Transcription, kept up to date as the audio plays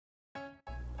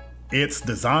It's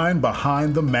Design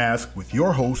Behind the Mask with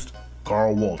your host,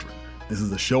 Carl Waldron. This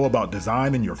is a show about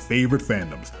design and your favorite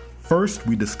fandoms. First,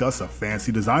 we discuss a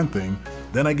fancy design thing,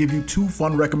 then I give you 2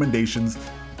 fun recommendations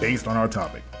based on our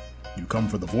topic. You come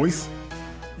for the voice,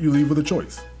 you leave with a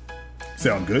choice.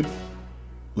 Sound good?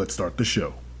 Let's start the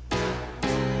show.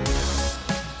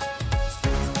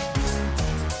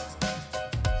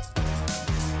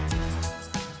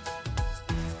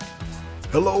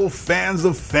 Hello, fans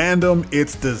of fandom.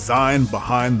 It's Design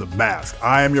Behind the Mask.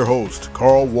 I am your host,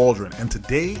 Carl Waldron, and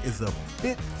today is a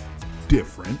bit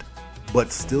different, but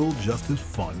still just as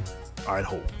fun, I'd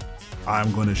hope.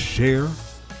 I'm going to share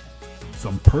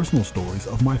some personal stories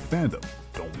of my fandom.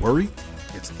 Don't worry,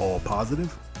 it's all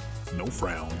positive, no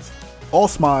frowns, all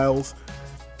smiles.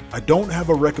 I don't have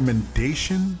a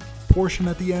recommendation portion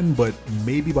at the end, but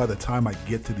maybe by the time I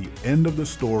get to the end of the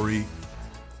story,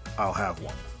 I'll have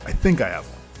one. I think I have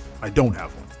one. I don't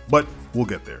have one, but we'll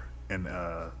get there. And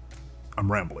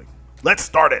I'm rambling. Let's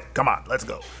start it. Come on, let's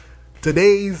go.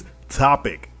 Today's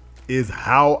topic is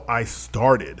how I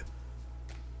started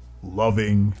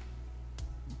loving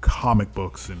comic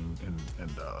books and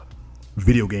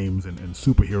video games and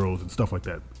superheroes and stuff like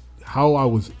that. How I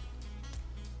was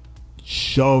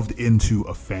shoved into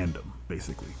a fandom,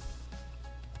 basically.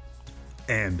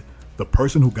 And the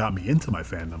person who got me into my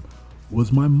fandom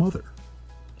was my mother.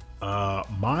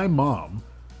 My mom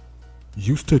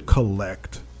used to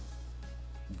collect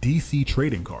DC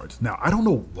trading cards. Now, I don't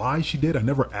know why she did. I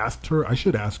never asked her. I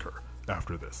should ask her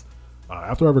after this.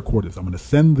 After I record this, I'm going to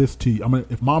send this to you.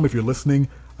 If you're listening,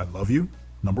 I love you,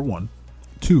 number 1.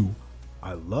 2,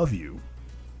 I love you.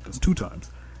 That's 2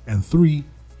 times. And 3,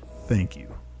 thank you.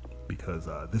 Because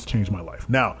this changed my life.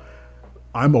 Now,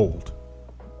 I'm old.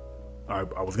 I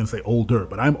was going to say older,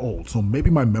 but I'm old. So maybe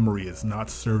my memory is not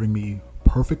serving me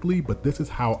perfectly, but this is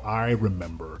how I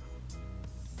remember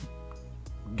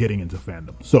getting into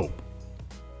fandom. So,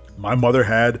 my mother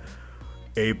had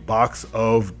a box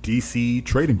of DC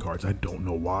trading cards. I don't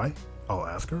know why. I'll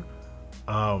ask her.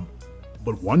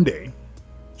 But one day,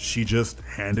 she just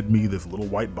handed me this little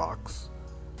white box.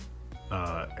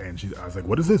 And I was like,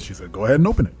 what is this? She said, go ahead and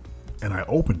open it. And I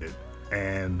opened it,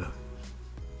 and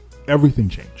everything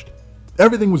changed.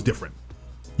 Everything was different.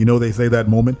 You know, they say that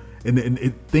moment,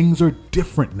 and things are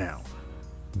different now.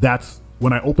 That's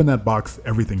when I opened that box,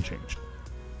 everything changed.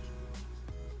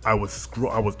 I was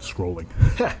scrolling.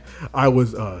 I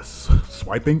was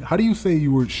swiping. How do you say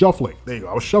you were shuffling? There you go.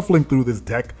 I was shuffling through this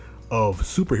deck of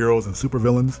superheroes and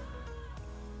supervillains.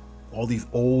 All these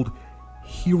old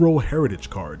hero heritage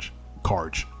cards,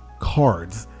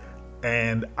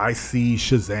 and I see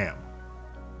Shazam.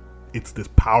 It's this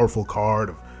powerful card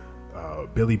of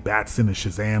Billy Batson and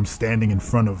Shazam standing in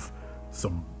front of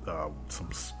some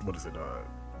what is it?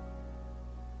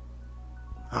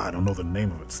 I don't know the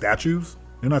name of it. Statues?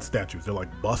 They're not statues. They're like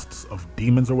busts of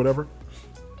demons or whatever.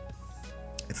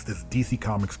 It's this DC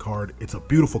Comics card. It's a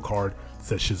beautiful card. It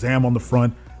says Shazam on the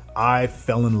front. I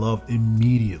fell in love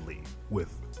immediately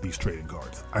with these trading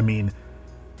cards. I mean,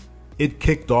 it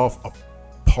kicked off a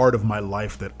part of my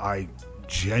life that I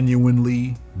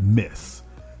genuinely miss,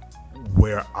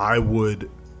 where I would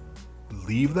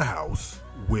leave the house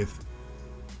with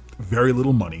very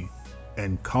little money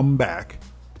and come back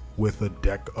with a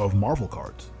deck of Marvel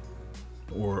cards.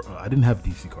 Or I didn't have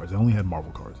DC cards, I only had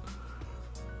Marvel cards.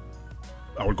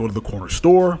 I would go to the corner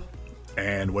store,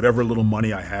 and whatever little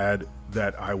money I had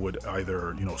that I would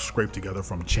either, scrape together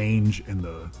from change in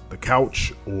the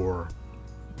couch, or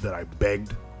that I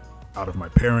begged out of my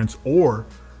parents, or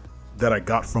that I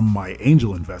got from my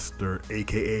angel investor,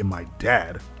 aka my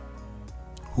dad,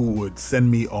 who would send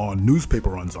me on newspaper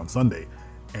runs on Sunday,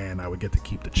 and I would get to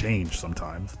keep the change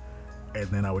sometimes, and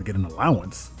then I would get an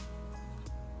allowance.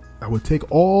 I would take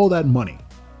all that money,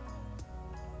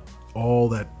 all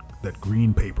that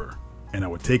green paper, and I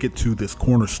would take it to this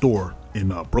corner store in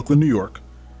Brooklyn, New York,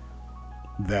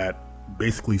 that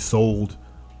basically sold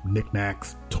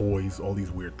knickknacks, toys, all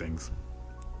these weird things.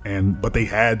 But they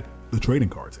had the trading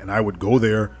cards, and I would go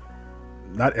there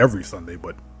not every Sunday,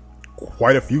 but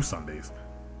quite a few Sundays,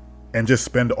 and just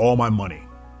spend all my money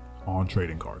on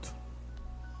trading cards.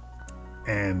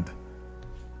 And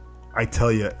I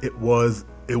tell you, it was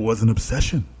an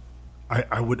obsession.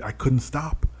 I couldn't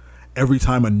stop. Every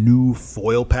time a new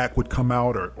foil pack would come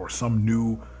out, or some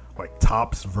new like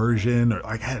Topps version, or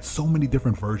I had so many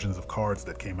different versions of cards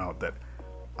that came out that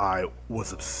I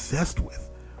was obsessed with.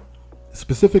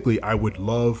 Specifically, I would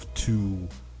love to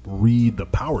read the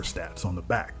power stats on the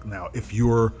back. Now, if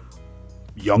you're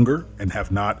younger and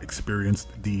have not experienced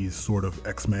these sort of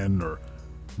X-Men or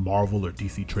Marvel or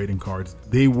DC trading cards,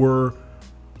 they were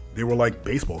They were like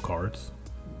baseball cards.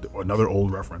 Another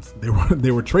old reference.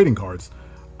 They were trading cards.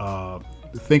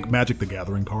 Think Magic the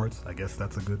Gathering cards. I guess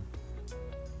that's a good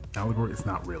allegory. It's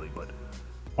not really, but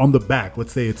on the back,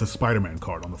 let's say it's a Spider-Man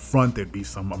card. On the front, there'd be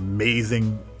some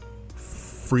amazing,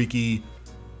 freaky,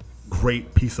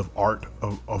 great piece of art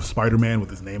of Spider-Man with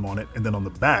his name on it. And then on the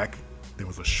back, there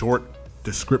was a short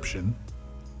description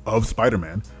of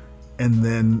Spider-Man, and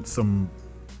then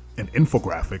an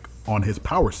infographic on his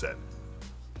power set.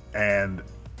 And,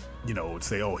 it would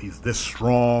say, oh, he's this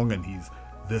strong and he's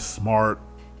this smart.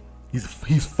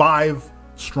 He's 5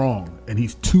 strong and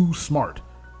he's 2 smart.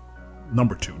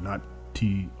 Number 2, not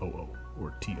T-O-O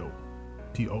or T-O.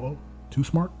 T-O-O? Too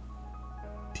smart?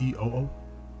 T-O-O?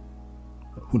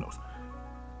 Who knows?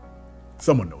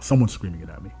 Someone knows. Someone's screaming it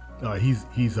at me.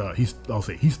 I'll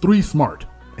say he's 3 smart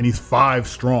and he's 5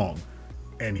 strong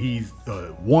and he's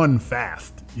 1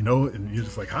 fast, and you're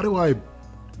just like, how do I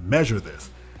measure this?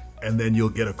 And then you'll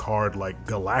get a card like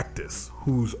Galactus,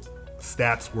 whose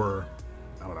stats were,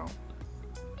 I don't know,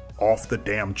 off the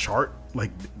damn chart.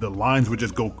 Like the lines would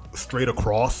just go straight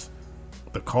across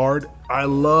the card. I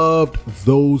loved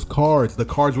those cards. The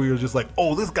cards where you're just like,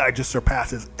 oh, this guy just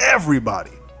surpasses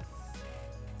everybody.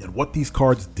 And what these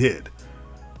cards did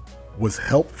was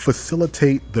help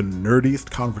facilitate the nerdiest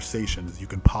conversations you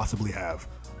can possibly have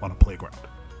on a playground.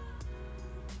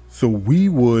 So we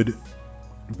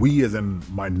as in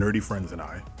my nerdy friends and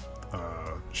I,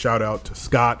 shout out to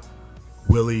Scott,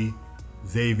 Willie,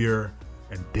 Xavier,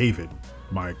 and David,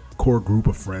 my core group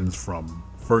of friends from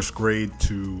first grade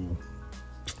to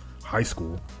high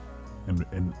school.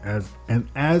 And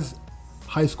as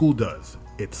high school does,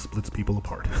 it splits people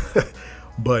apart.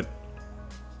 But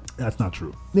that's not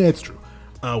true. Yeah, it's true.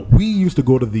 We used to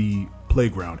go to the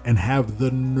playground and have the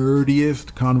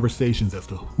nerdiest conversations as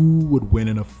to who would win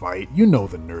in a fight. The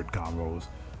nerd combos.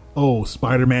 Oh,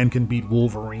 Spider-Man can beat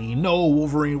Wolverine. No,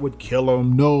 Wolverine would kill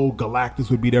him. No, Galactus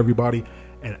would beat everybody.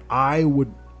 And I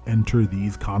would enter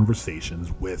these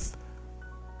conversations with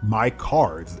my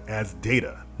cards as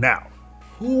data. Now,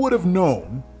 who would have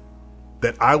known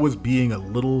that I was being a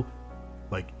little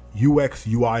like UX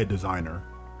UI designer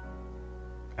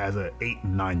as an 8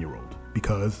 and 9-year-old?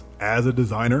 Because as a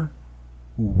designer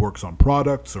who works on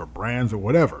products or brands or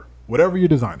whatever you're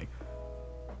designing,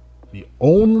 the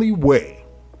only way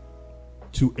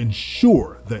to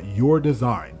ensure that your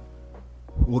design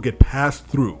will get passed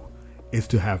through is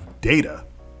to have data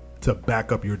to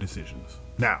back up your decisions.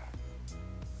 Now,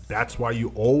 that's why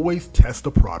you always test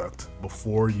a product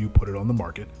before you put it on the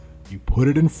market. You put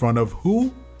it in front of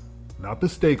who? Not the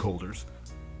stakeholders.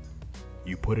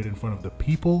 You put it in front of the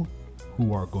people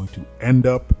who are going to end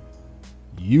up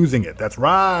using it. That's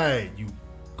right. You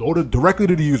go directly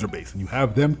to the user base and you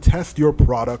have them test your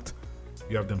product.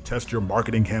 You have them test your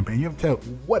marketing campaign. You have to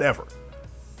whatever.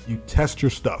 You test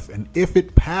your stuff. And if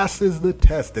it passes the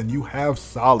test and you have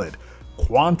solid,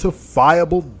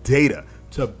 quantifiable data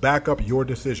to back up your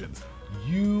decisions,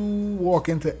 you walk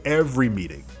into every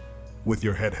meeting with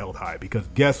your head held high. Because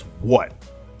guess what?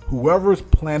 Whoever's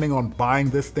planning on buying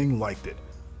this thing liked it.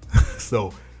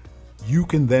 So you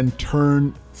can then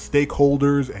turn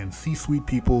stakeholders and C-suite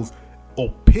people's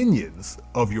opinions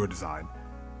of your design.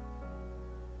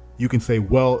 You can say,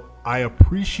 well, I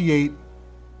appreciate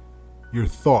your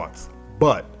thoughts,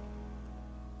 but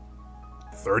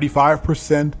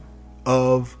 35%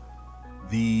 of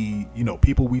the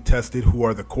people we tested who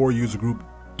are the core user group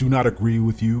do not agree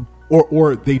with you,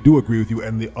 or they do agree with you,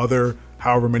 and the other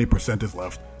however many percent is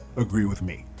left agree with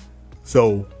me.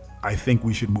 So I think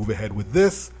we should move ahead with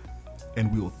this,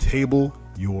 and we will table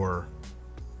your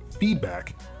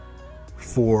feedback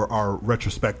for our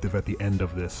retrospective at the end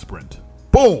of this sprint.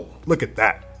 Boom! Look at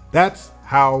that. That's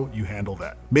how you handle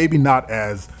that. Maybe not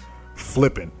as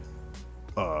flippant,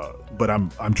 but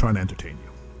I'm trying to entertain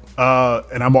you.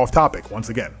 And I'm off topic once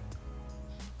again.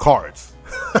 Cards.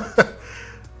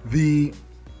 The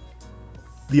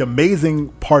amazing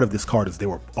part of this card is they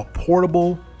were a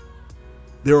portable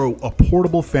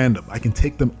fandom. I can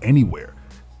take them anywhere.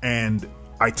 And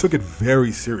I took it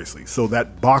very seriously. So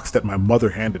that box that my mother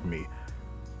handed me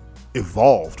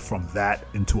evolved from that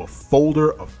into a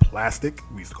folder of plastic.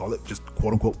 We used to call it just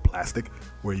quote unquote plastic,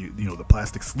 where the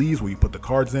plastic sleeves where you put the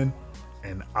cards in.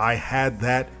 And I had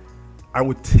that. I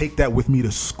would take that with me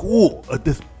to school,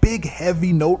 this big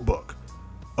heavy notebook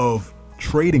of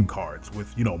trading cards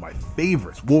with, my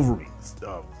favorites, Wolverines,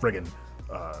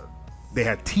 they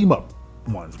had team up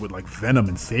ones with like Venom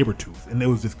and Sabretooth. And there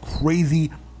was this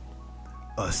crazy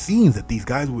scenes that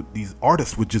these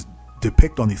artists would just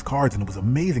depict on these cards, and it was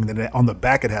amazing. Then on the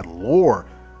back it had lore.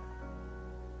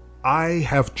 I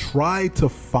have tried to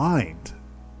find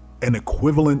an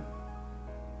equivalent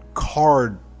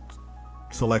card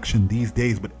selection these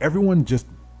days, but everyone just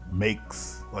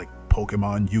makes like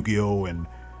Pokemon, Yu-Gi-Oh, and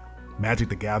Magic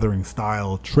the Gathering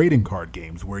style trading card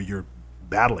games where you're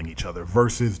battling each other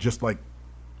versus just like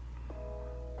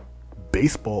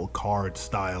baseball card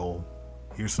style.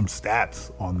 Here's some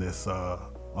stats on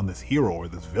this hero or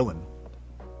this villain.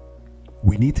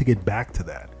 We need to get back to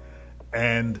that.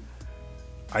 And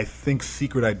I think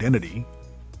Secret Identity,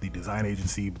 the design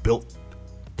agency built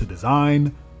to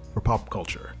design for pop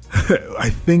culture, I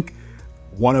think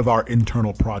one of our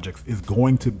internal projects is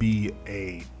going to be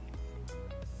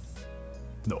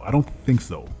no, I don't think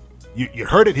so. You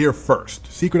heard it here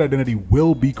first. Secret Identity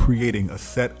will be creating a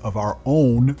set of our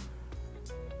own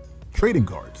trading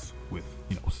cards with,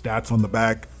 stats on the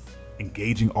back,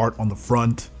 engaging art on the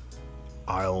front.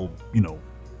 I'll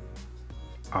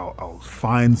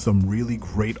find some really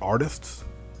great artists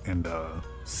and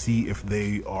see if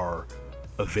they are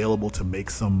available to make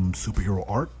some superhero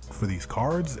art for these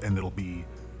cards, and it'll be,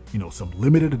 some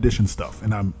limited edition stuff.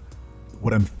 And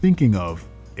what I'm thinking of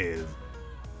is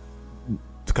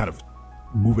to kind of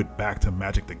move it back to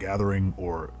Magic the Gathering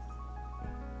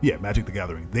Magic the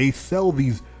Gathering. They sell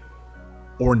these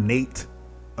ornate,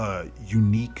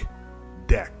 unique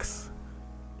decks.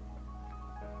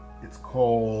 It's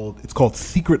called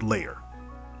Secret Lair.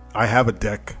 I have a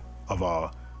deck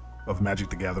of Magic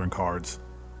the Gathering cards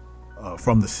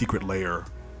from the Secret Lair.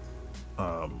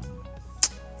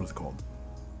 What's it called?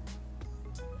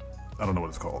 I don't know what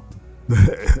it's called.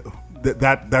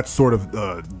 That's sort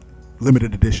of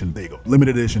limited edition. There you go,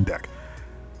 limited edition deck,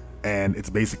 and it's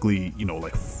basically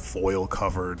like foil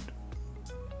covered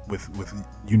with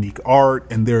unique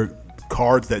art, and they're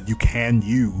cards that you can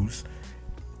use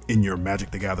in your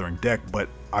Magic the Gathering deck, but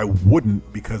I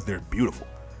wouldn't because they're beautiful.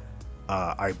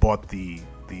 I bought the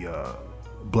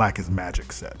Black is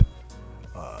Magic set,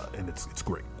 and it's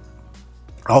great.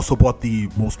 I also bought the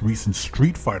most recent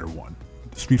Street Fighter one,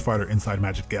 Street Fighter Inside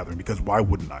Magic the Gathering, because why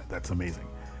wouldn't I? That's amazing.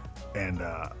 And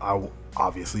I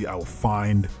will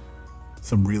find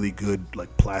some really good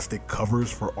like plastic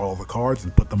covers for all the cards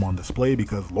and put them on display,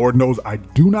 because Lord knows I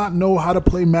do not know how to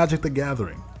play Magic the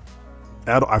Gathering.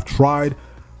 I've tried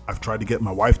to get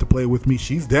my wife to play with me.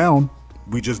 She's down.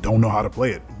 We just don't know how to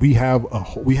play it. We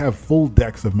have full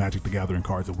decks of Magic the Gathering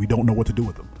cards and we don't know what to do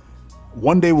with them.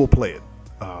 One day we'll play it,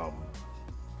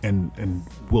 and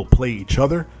we'll play each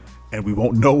other, and we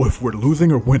won't know if we're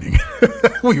losing or winning.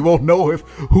 We won't know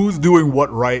who's doing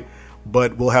what right,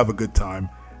 but we'll have a good time,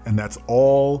 and that's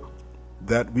all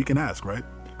that we can ask, right?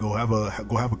 Go have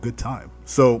a good time.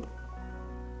 So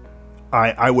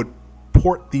I would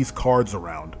port these cards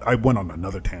around. I went on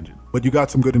another tangent, but you got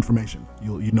some good information.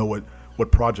 You know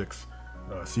what projects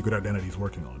Secret Identity is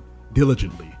working on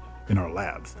diligently in our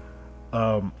labs.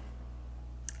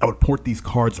 I would port these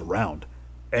cards around,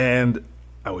 and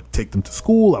I would take them to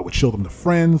school. I would show them to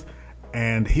friends.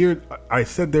 And here I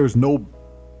said it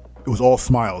was all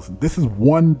smiles. This is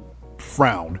one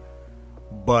frown,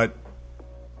 but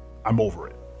I'm over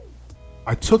it.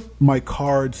 I took my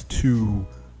cards to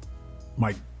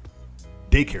my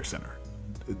daycare center.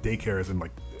 Daycare is in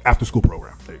like after school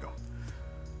program. There you go.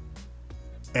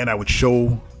 And I was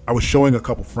showing a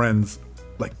couple friends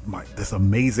like this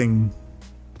amazing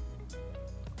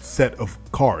set of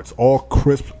cards, all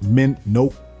crisp, mint,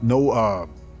 no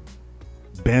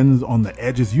bends on the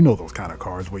edges. You know those kind of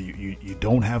cards where you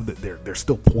don't have they're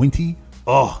still pointy.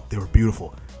 Oh, they were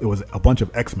beautiful. It was a bunch of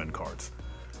X-Men cards.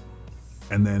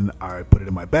 And then I put it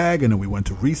in my bag, and then we went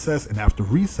to recess, and after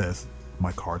recess,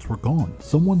 my cards were gone.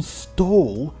 Someone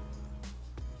stole,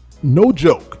 no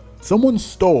joke,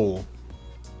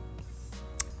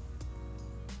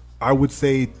 I would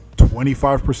say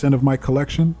 25% of my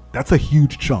collection. That's a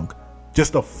huge chunk.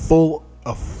 Just a full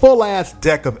ass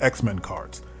deck of X-Men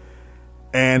cards.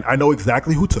 And I know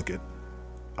exactly who took it.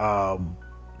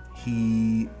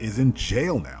 He is in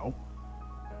jail now.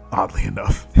 Oddly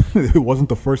enough, it wasn't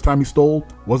the first time he stole,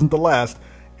 wasn't the last,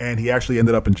 and he actually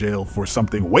ended up in jail for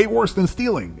something way worse than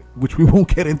stealing, which we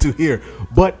won't get into here.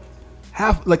 But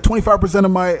 25%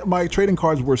 of my trading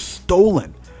cards were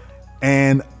stolen,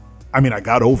 and I mean, I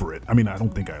got over it. I mean, I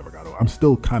don't think I ever got over it. I'm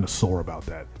still kind of sore about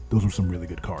that. Those were some really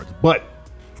good cards, but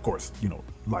of course,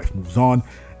 life moves on,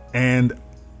 and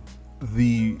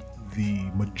the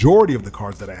majority of the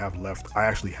cards that I have left, I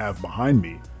actually have behind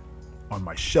me on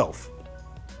my shelf.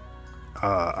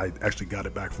 I actually got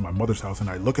it back from my mother's house, and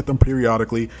I look at them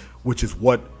periodically, which is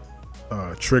what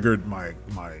triggered my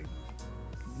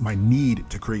need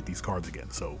to create these cards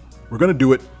again. So we're gonna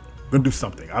do it. We're gonna do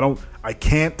something. I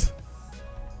can't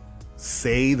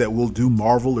say that we'll do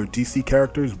Marvel or DC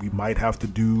characters. We might have to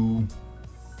do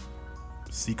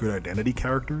Secret Identity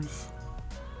characters.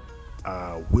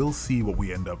 We'll see what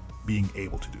we end up being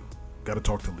able to do. Got to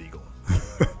talk to legal.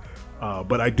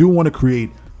 But I do want to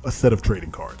create a set of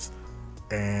trading cards.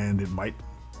 And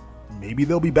maybe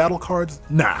there'll be battle cards.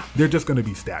 Nah, they're just going to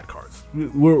be stat cards.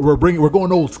 We're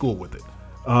going old school with it.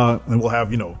 And we'll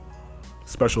have,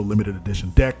 special limited edition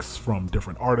decks from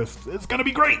different artists. It's going to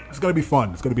be great. It's going to be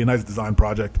fun. It's going to be a nice design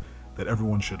project that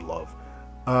everyone should love.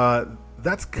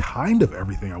 That's kind of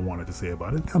everything I wanted to say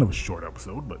about it. Kind of a short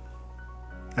episode, but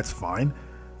that's fine.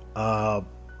 I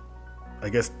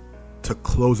guess to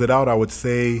close it out, I would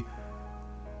say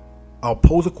I'll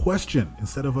pose a question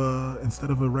instead of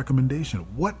a recommendation.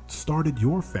 What started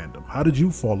your fandom? How did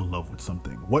you fall in love with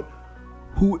something?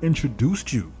 Who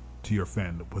introduced you to your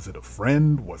fandom? Was it a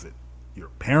friend? Was it your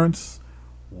parents?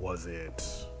 Was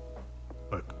it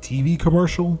a TV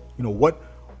commercial?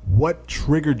 What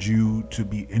triggered you to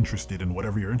be interested in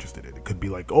whatever you're interested in? It could be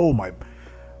like, oh, my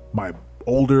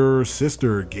older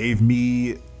sister gave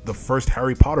me the first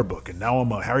Harry Potter book and now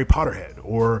I'm a Harry Potter head.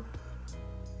 Or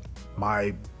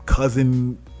my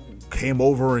cousin came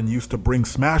over and used to bring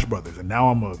Smash Brothers and now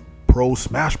I'm a pro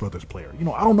Smash Brothers player.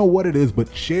 I don't know what it is,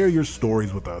 but share your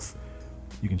stories with us.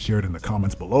 You can share it in the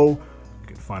comments below. You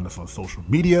can find us on social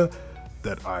media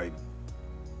that I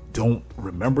don't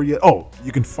remember yet. Oh,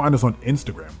 you can find us on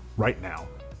Instagram right now.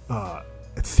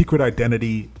 It's Secret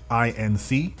Identity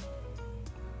INC.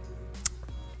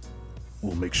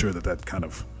 We'll make sure that kind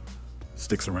of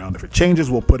sticks around. If it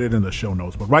changes, we'll put it in the show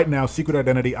notes. But right now, Secret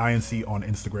Identity INC on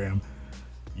Instagram.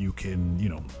 You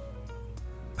can,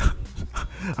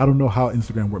 I don't know how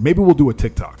Instagram works. Maybe we'll do a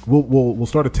TikTok. We'll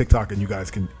start a TikTok and you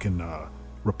guys can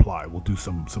reply. We'll do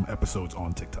some episodes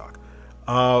on TikTok.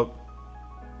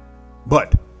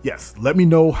 But yes, let me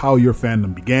know how your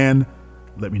fandom began.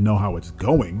 Let me know how it's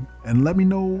going, and let me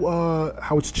know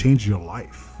how it's changed your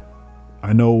life.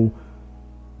 I know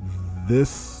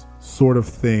this sort of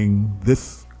thing,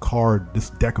 this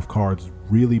deck of cards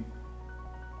really,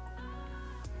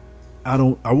 I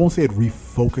won't say it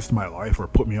refocused my life or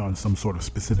put me on some sort of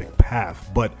specific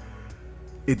path, but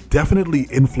it definitely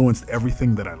influenced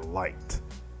everything that I liked.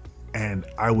 And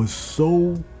I was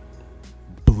so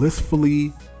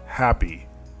blissfully happy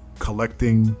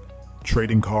collecting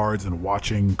trading cards and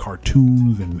watching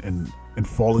cartoons and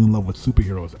falling in love with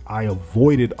superheroes. I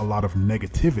avoided a lot of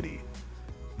negativity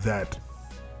that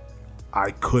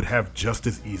I could have just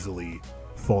as easily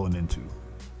fallen into.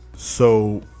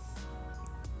 So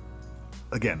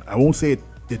again, I won't say it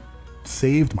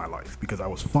saved my life because I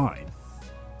was fine,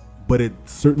 but it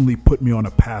certainly put me on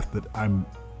a path that I'm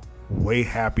way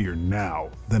happier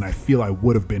now than I feel I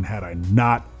would have been had I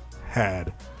not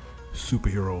had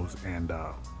superheroes and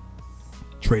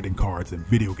trading cards and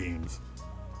video games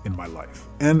in my life.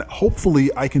 And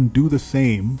hopefully I can do the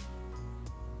same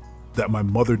that my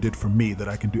mother did for me, that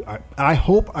I can do. I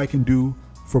hope I can do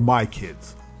for my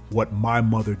kids what my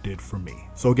mother did for me.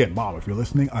 So again, Mom, if you're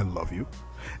listening, I love you.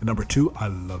 And number 2, I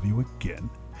love you again.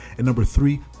 And number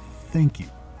 3, thank you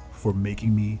for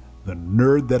making me the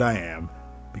nerd that I am,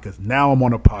 because now I'm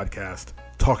on a podcast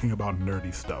talking about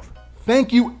nerdy stuff.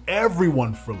 Thank you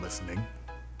everyone for listening.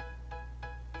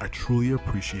 I truly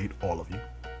appreciate all of you.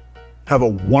 Have a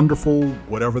wonderful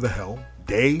whatever the hell,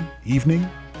 day, evening.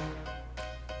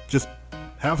 Just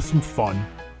have some fun,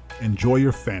 enjoy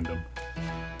your fandom,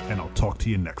 and I'll talk to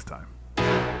you next time.